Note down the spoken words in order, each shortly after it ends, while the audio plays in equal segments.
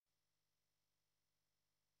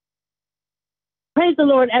Praise the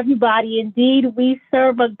Lord, everybody. Indeed, we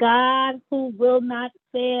serve a God who will not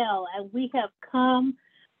fail. And we have come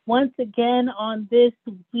once again on this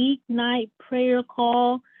weeknight prayer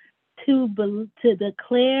call to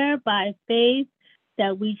declare by faith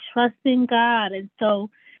that we trust in God. And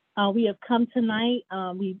so we have come tonight.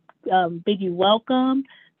 We bid you welcome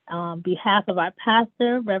on behalf of our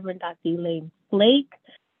pastor, Reverend Dr. Elaine Blake.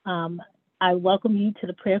 I welcome you to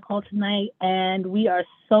the prayer call tonight, and we are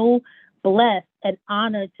so blessed and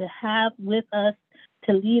honored to have with us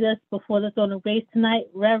to lead us before the throne of grace tonight,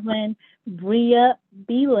 Reverend Bria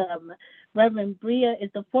Belim. Reverend Bria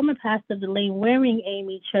is the former pastor of the Lane Waring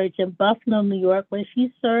Amy Church in Buffalo, New York, where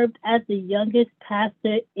she served as the youngest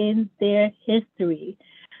pastor in their history.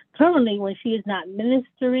 Currently, when she is not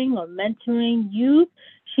ministering or mentoring youth,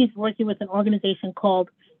 she's working with an organization called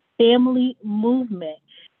Family Movement.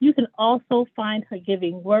 You can also find her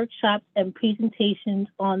giving workshops and presentations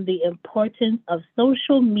on the importance of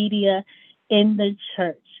social media in the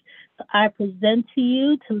church. So I present to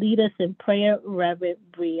you to lead us in prayer, Reverend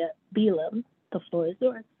Bria Belim. The floor is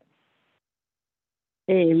yours.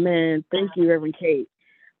 Amen. Thank you, Reverend Kate.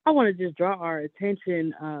 I want to just draw our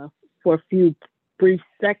attention for a few brief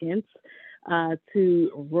seconds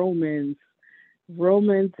to Romans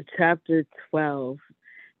chapter 12.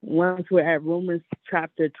 Once we're at Romans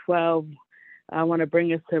chapter 12, I want to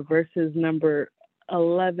bring us to verses number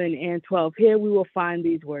 11 and 12. Here we will find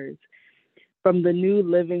these words from the New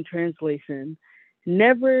Living Translation.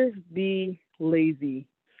 Never be lazy,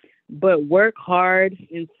 but work hard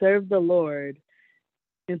and serve the Lord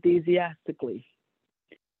enthusiastically.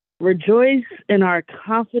 Rejoice in our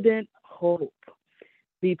confident hope.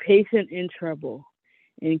 Be patient in trouble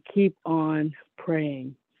and keep on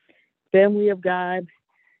praying. Family of God,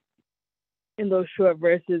 in those short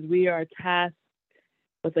verses, we are tasked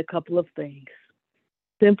with a couple of things.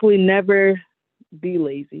 Simply never be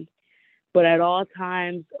lazy, but at all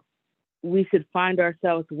times, we should find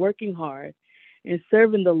ourselves working hard and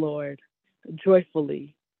serving the Lord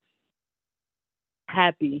joyfully,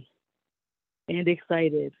 happy, and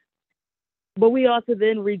excited. But we also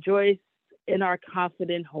then rejoice in our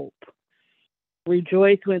confident hope.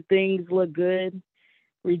 Rejoice when things look good.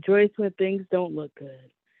 Rejoice when things don't look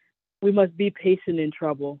good. We must be patient in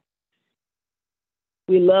trouble.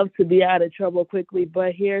 We love to be out of trouble quickly,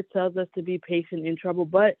 but here it tells us to be patient in trouble.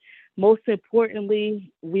 But most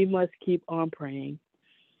importantly, we must keep on praying.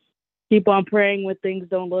 Keep on praying when things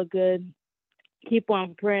don't look good. Keep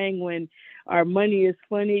on praying when our money is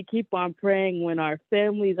funny. Keep on praying when our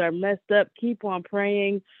families are messed up. Keep on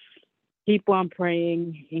praying. Keep on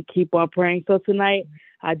praying and keep on praying. So tonight,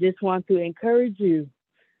 I just want to encourage you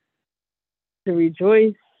to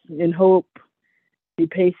rejoice in hope, be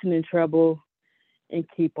patient in trouble, and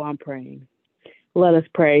keep on praying. Let us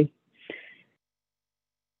pray.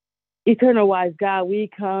 Eternal wise God, we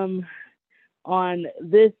come on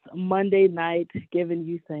this Monday night giving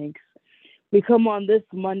you thanks. We come on this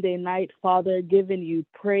Monday night, Father, giving you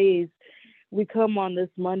praise. We come on this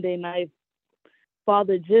Monday night,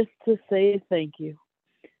 Father, just to say thank you.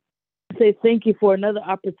 Say thank you for another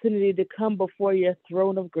opportunity to come before your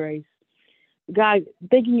throne of grace. God,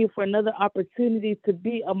 thanking you for another opportunity to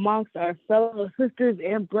be amongst our fellow sisters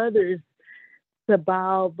and brothers to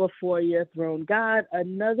bow before your throne. God,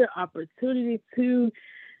 another opportunity to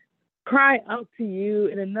cry out to you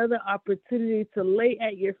and another opportunity to lay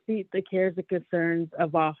at your feet the cares and concerns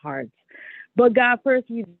of our hearts. But God, first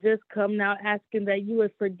we just come now asking that you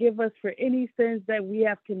would forgive us for any sins that we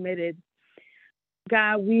have committed.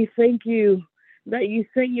 God, we thank you that you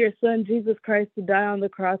sent your son, Jesus Christ, to die on the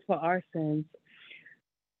cross for our sins.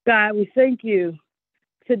 God, we thank you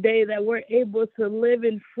today that we're able to live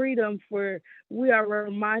in freedom, for we are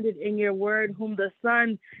reminded in your word, whom the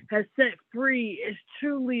Son has set free is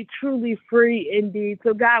truly, truly free indeed.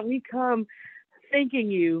 So God, we come thanking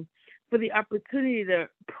you for the opportunity to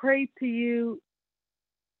pray to you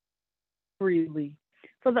freely,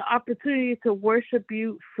 for the opportunity to worship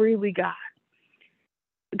you freely, God.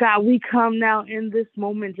 God, we come now in this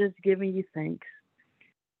moment just giving you thanks.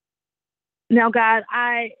 Now, God,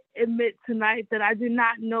 I admit tonight that I do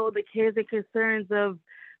not know the cares and concerns of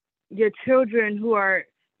your children who are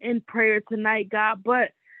in prayer tonight, God, but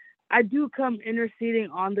I do come interceding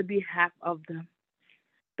on the behalf of them.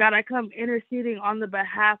 God, I come interceding on the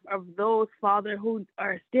behalf of those, Father, who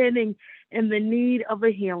are standing in the need of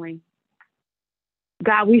a healing.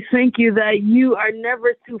 God, we thank you that you are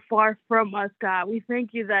never too far from us, God. We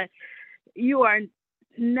thank you that you are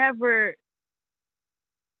never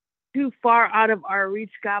too far out of our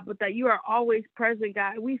reach, God, but that you are always present,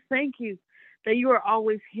 God. We thank you that you are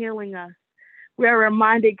always healing us. We are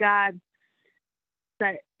reminded, God,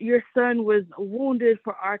 that your son was wounded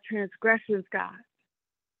for our transgressions, God,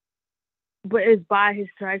 but it's by his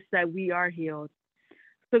stripes that we are healed.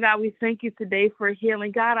 So, God, we thank you today for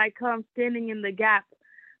healing. God, I come standing in the gap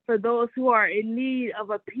for those who are in need of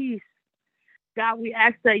a peace. God, we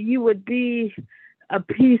ask that you would be a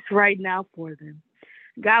peace right now for them.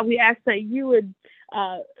 God, we ask that you would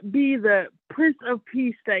be the Prince of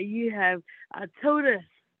Peace that you have told us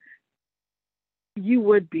you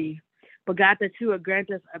would be. But God, that you would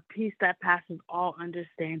grant us a peace that passes all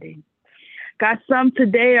understanding. God, some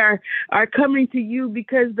today are coming to you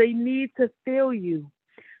because they need to feel you.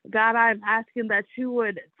 God, I'm asking that you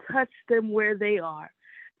would touch them where they are.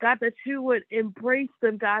 God, that you would embrace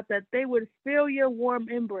them, God, that they would feel your warm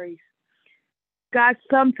embrace. God,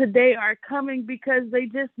 some today are coming because they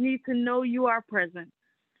just need to know you are present.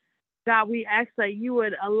 God, we ask that you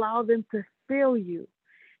would allow them to feel you.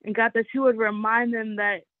 And God, that you would remind them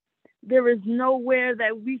that there is nowhere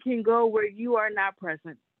that we can go where you are not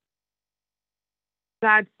present.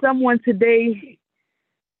 God, someone today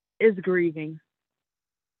is grieving.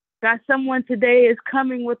 God, someone today is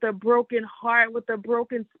coming with a broken heart, with a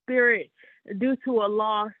broken spirit due to a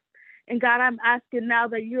loss. And God, I'm asking now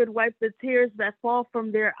that you would wipe the tears that fall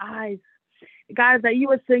from their eyes. God, that you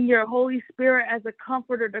would send your Holy Spirit as a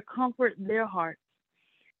comforter to comfort their hearts.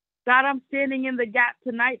 God, I'm standing in the gap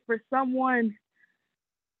tonight for someone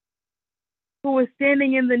who is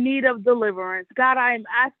standing in the need of deliverance. God, I am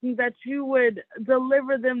asking that you would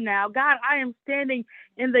deliver them now. God, I am standing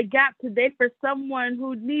in the gap today for someone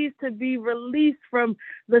who needs to be released from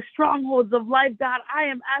the strongholds of life. God, I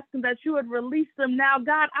am asking that you would release them now.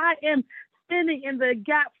 God, I am standing in the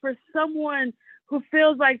gap for someone who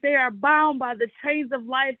feels like they are bound by the chains of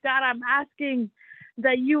life. God, I'm asking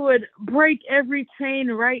that you would break every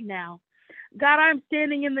chain right now. God, I'm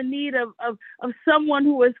standing in the need of someone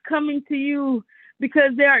who is coming to you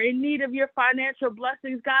because they are in need of your financial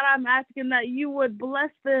blessings. God, I'm asking that you would bless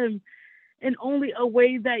them in only a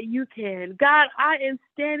way that you can. God, I am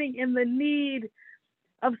standing in the need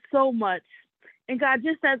of so much. And God,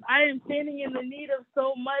 just as I am standing in the need of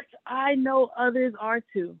so much, I know others are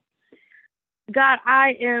too. God,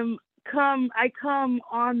 I come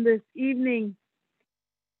on this evening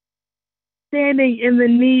standing in the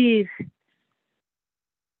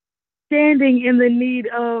need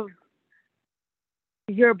of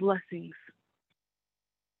your blessings.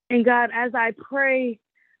 And God, as I pray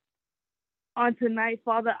on tonight,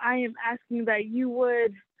 Father, I am asking that you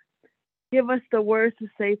would give us the words to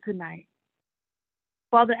say tonight.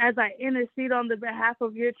 Father, as I intercede on the behalf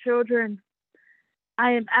of your children,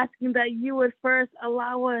 I am asking that you would first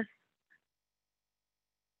allow us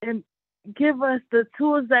and give us the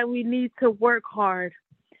tools that we need to work hard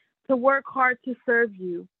to serve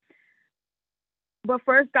you. But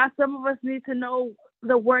first, God, some of us need to know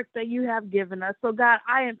the work that you have given us. So, God,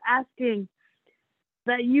 I am asking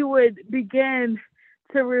that you would begin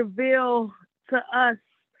to reveal to us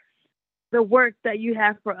the work that you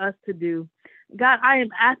have for us to do. God, I am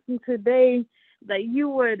asking today that you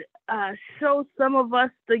would show some of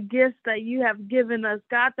us the gifts that you have given us.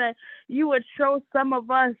 God, that you would show some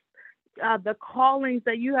of us the callings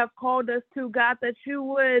that you have called us to. God, that you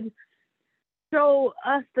would show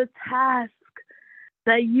us the task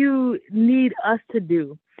that you need us to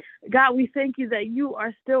do. God, we thank you that you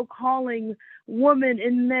are still calling women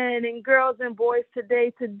and men and girls and boys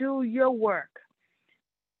today to do your work,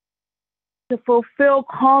 to fulfill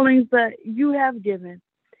callings that you have given,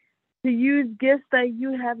 to use gifts that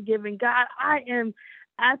you have given. God, I am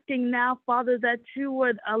asking now, Father, that you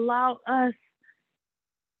would allow us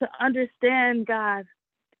to understand, God,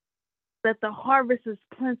 that the harvest is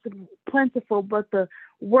plentiful, but the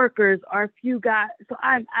workers are few, God. So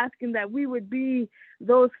I'm asking that we would be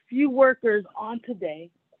those few workers on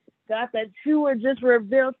today. God, that you would just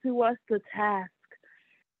reveal to us the task.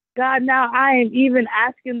 God, now I am even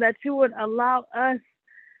asking that you would allow us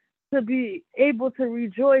to be able to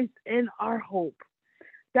rejoice in our hope.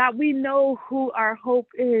 God, we know who our hope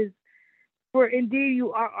is, for indeed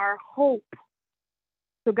you are our hope.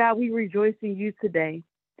 So God, we rejoice in you today.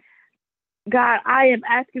 God, I am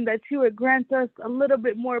asking that you would grant us a little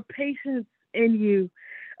bit more patience in you,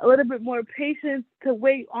 a little bit more patience to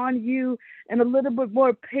wait on you, and a little bit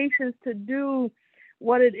more patience to do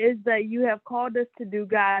what it is that you have called us to do,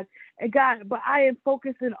 God. And God, but I am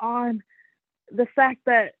focusing on the fact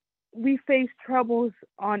that we face troubles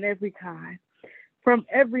on every kind, from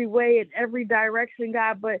every way and every direction,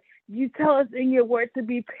 God. But you tell us in your word to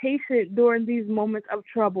be patient during these moments of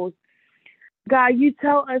troubles. God, you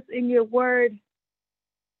tell us in your word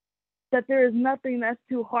that there is nothing that's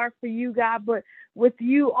too hard for you, God, but with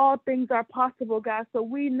you, all things are possible, God. So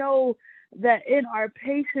we know that in our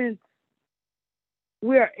patience,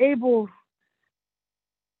 we are able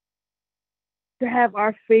to have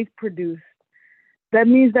our faith produced. That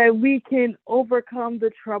means that we can overcome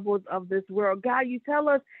the troubles of this world. God, you tell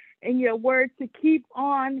us in your word to keep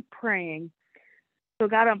on praying. So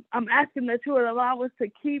God, I'm asking that you would allow us to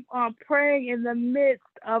keep on praying in the midst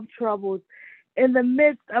of troubles, in the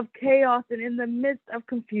midst of chaos, and in the midst of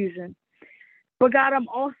confusion. But God, I'm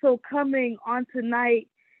also coming on tonight,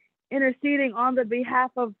 interceding on the behalf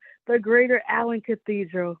of the Greater Allen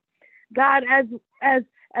Cathedral. God,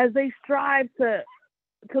 as they strive to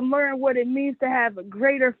learn what it means to have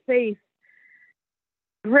greater faith,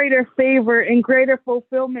 greater favor, and greater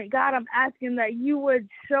fulfillment. God, I'm asking that you would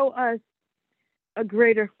show us a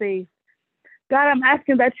greater faith. God, I'm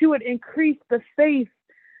asking that you would increase the faith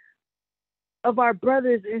of our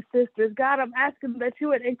brothers and sisters. God, I'm asking that you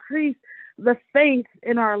would increase the faith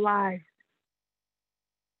in our lives.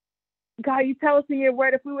 God, you tell us in your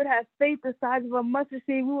word, if we would have faith the size of a mustard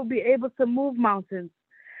seed, we will be able to move mountains.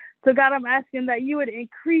 So, God, I'm asking that you would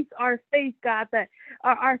increase our faith, God, that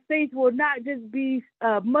our faith will not just be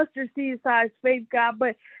mustard seed-sized faith, God,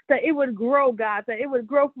 but that it would grow, God, that it would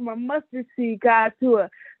grow from a mustard seed, God, to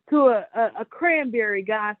a cranberry,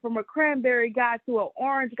 God, from a cranberry, God, to an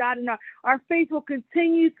orange, God, and our faith will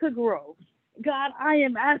continue to grow. God, I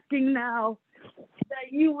am asking now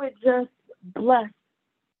that you would just bless,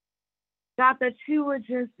 God, that you would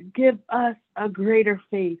just give us a greater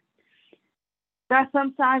faith. God,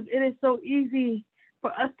 sometimes it is so easy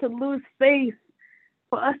for us to lose faith,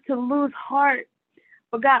 for us to lose heart.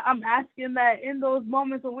 But God, I'm asking that in those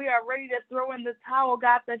moments when we are ready to throw in the towel,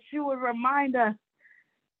 God, that you would remind us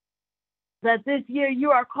that this year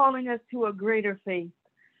you are calling us to a greater faith.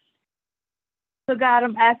 So God,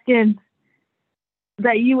 I'm asking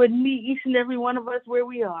that you would meet each and every one of us where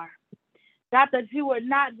we are. God, that you would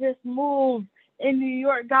not just move in New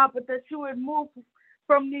York, God, but that you would move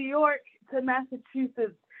from New York to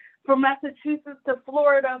Massachusetts, from Massachusetts to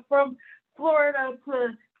Florida, from Florida to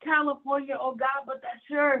California, oh God, but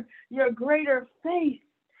that your greater faith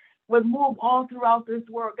would move all throughout this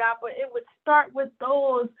world, God, but it would start with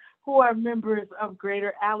those who are members of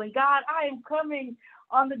Greater Allen. God, I am coming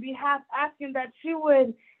on the behalf, asking that you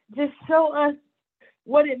would just show us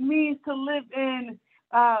what it means to live in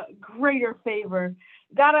greater favor.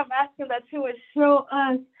 God, I'm asking that you would show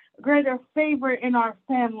us greater favor in our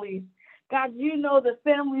families. God, you know the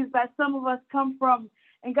families that some of us come from.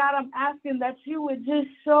 And God, I'm asking that you would just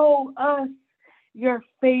show us your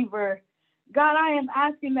favor. God, I am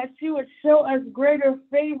asking that you would show us greater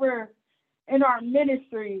favor in our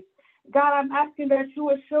ministries. God, I'm asking that you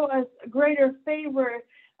would show us greater favor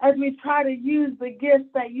as we try to use the gifts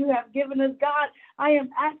that you have given us. God, I am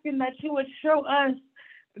asking that you would show us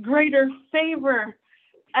greater favor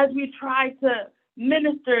as we try to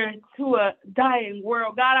minister to a dying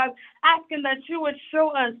world. God, I'm asking that you would show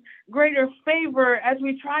us greater favor as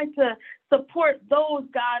we try to support those,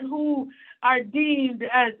 God, who are deemed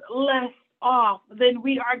as less off than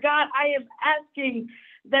we are. God, I am asking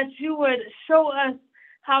that you would show us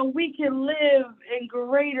how we can live in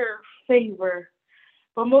greater favor.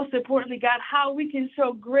 But most importantly, God, how we can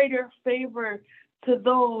show greater favor to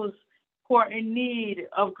those who are in need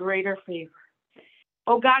of greater favor.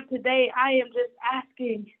 Oh God, today I am just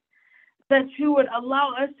asking that you would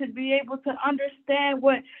allow us to be able to understand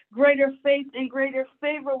what greater faith and greater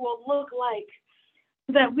favor will look like,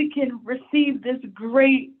 so that we can receive this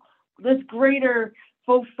greater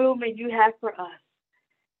fulfillment you have for us.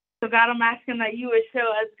 So God, I'm asking that you would show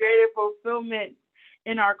us greater fulfillment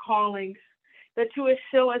in our callings, that you would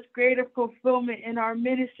show us greater fulfillment in our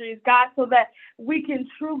ministries, God, so that we can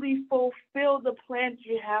truly fulfill the plans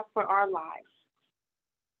you have for our lives,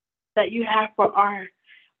 that you have for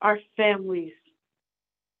our families.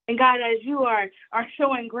 And God, as you are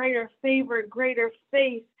showing greater favor, greater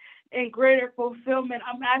faith, and greater fulfillment,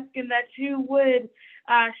 I'm asking that you would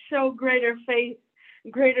show greater faith,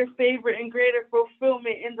 greater favor, and greater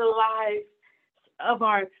fulfillment in the lives of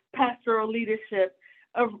our pastoral leadership,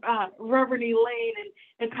 of Reverend Elaine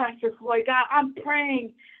and Pastor Floyd. God, I'm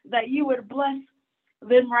praying that you would bless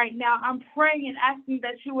them right now. I'm praying and asking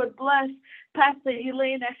that you would bless Pastor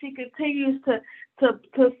Elaine as she continues to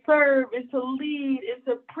serve and to lead and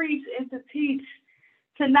to preach and to teach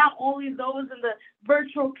to not only those in the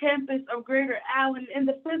virtual campus of Greater Allen, in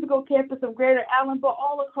the physical campus of Greater Allen, but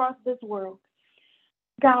all across this world.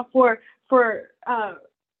 God, for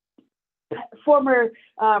former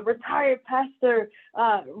retired pastor,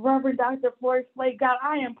 Reverend Dr. Floyd Flake, God,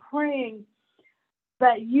 I am praying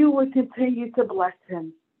that you would continue to bless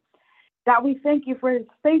him. God, we thank you for his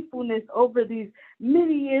faithfulness over these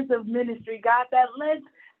many years of ministry, God, that lets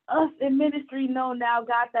us in ministry know now,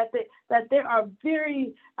 God, that there are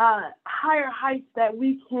very higher heights that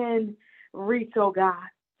we can reach, oh God.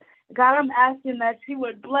 God, I'm asking that you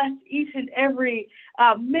would bless each and every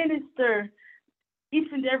minister, each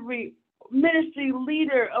and every ministry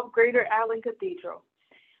leader of Greater Allen Cathedral.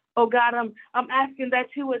 Oh God, I'm asking that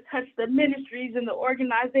you would touch the ministries and the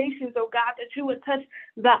organizations, oh God, that you would touch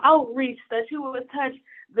the outreach, that you would touch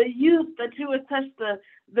the youth, that you would touch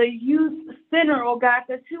the youth center, oh God,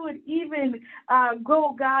 that you would even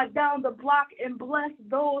go, God, down the block and bless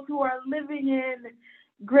those who are living in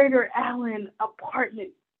Greater Allen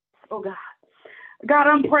apartments, oh God. God,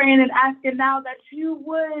 I'm praying and asking now that you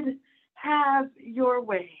would have your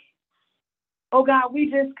way. Oh God,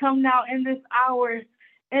 we just come now in this hour,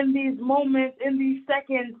 in these moments, in these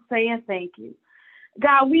seconds, saying thank you.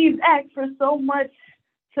 God, we've asked for so much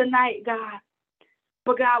tonight, God.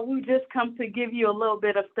 But God, we've just come to give you a little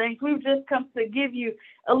bit of thanks. We've just come to give you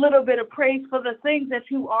a little bit of praise for the things that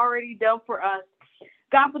you've already done for us.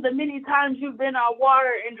 God, for the many times you've been our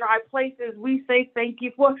water in dry places, we say thank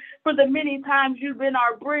you. For the many times you've been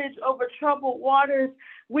our bridge over troubled waters,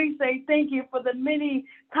 we say thank you. For the many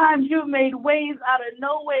times you've made ways out of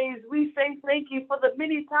no ways, we say thank you. For the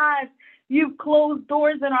many times you've closed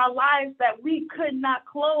doors in our lives that we could not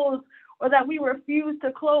close or that we refused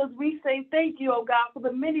to close, we say thank you, oh God. For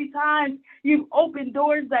the many times you've opened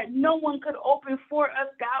doors that no one could open for us,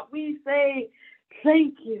 God, we say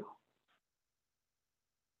thank you.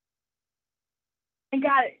 And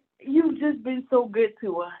God, you've just been so good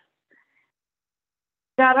to us.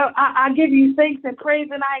 God, I give you thanks and praise,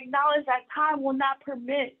 and I acknowledge that time will not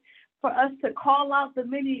permit for us to call out the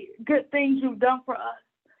many good things you've done for us.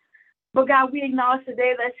 But God, we acknowledge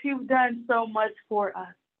today that you've done so much for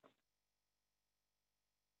us.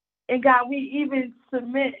 And God, we even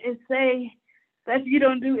submit and say that if you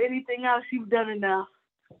don't do anything else, you've done enough.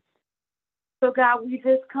 So God, we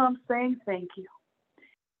just come saying thank you.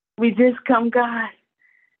 We just come, God,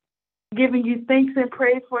 giving you thanks and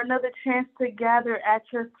praise for another chance to gather at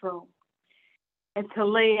your throne and to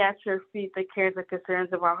lay at your feet the cares and concerns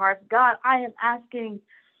of our hearts. God, I am asking,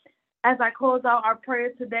 as I close out our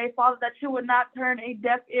prayer today, Father, that you would not turn a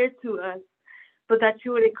deaf ear to us, but that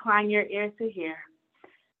you would incline your ear to hear.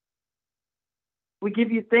 We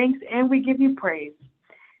give you thanks and we give you praise.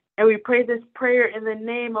 And we pray this prayer in the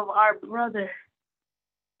name of our brother,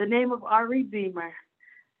 the name of our Redeemer,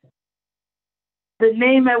 the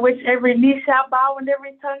name at which every knee shall bow and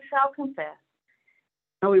every tongue shall confess.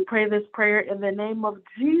 And we pray this prayer in the name of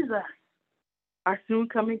Jesus, our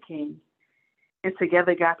soon-coming King. And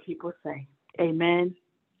together, God, people say, amen,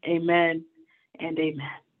 amen, and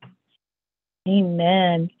amen.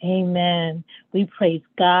 Amen. Amen. We praise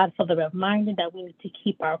God for the reminder that we need to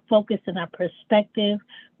keep our focus and our perspective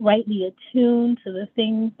rightly attuned to the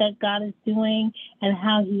things that God is doing and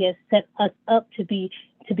how he has set us up to be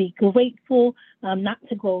grateful, not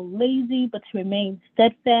to grow lazy, but to remain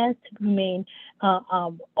steadfast, to remain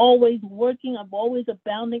always working, always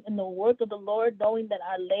abounding in the work of the Lord, knowing that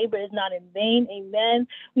our labor is not in vain. Amen.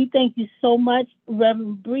 We thank you so much,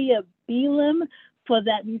 Reverend Bria Belim, for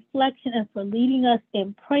that reflection and for leading us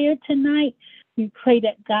in prayer tonight. We pray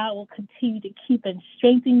that God will continue to keep and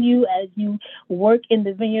strengthen you as you work in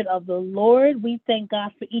the vineyard of the Lord. We thank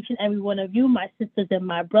God for each and every one of you, my sisters and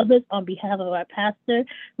my brothers, on behalf of our pastor,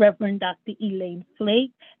 Reverend Dr. Elaine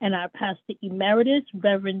Flake, and our pastor emeritus,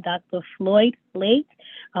 Reverend Dr. Floyd Flake.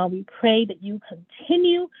 We pray that you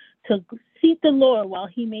continue to seek the Lord while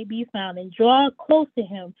he may be found and draw close to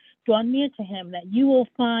him, draw near to him, that you will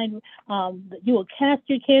find, that you will cast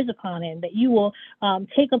your cares upon him, that you will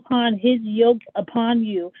take upon his yoke upon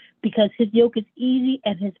you, because his yoke is easy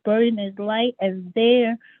and his burden is light, and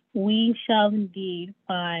there we shall indeed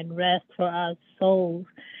find rest for our souls.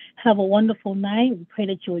 Have a wonderful night. We pray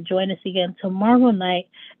that you will join us again tomorrow night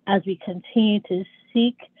as we continue to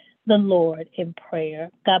seek the Lord in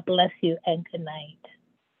prayer. God bless you and good night.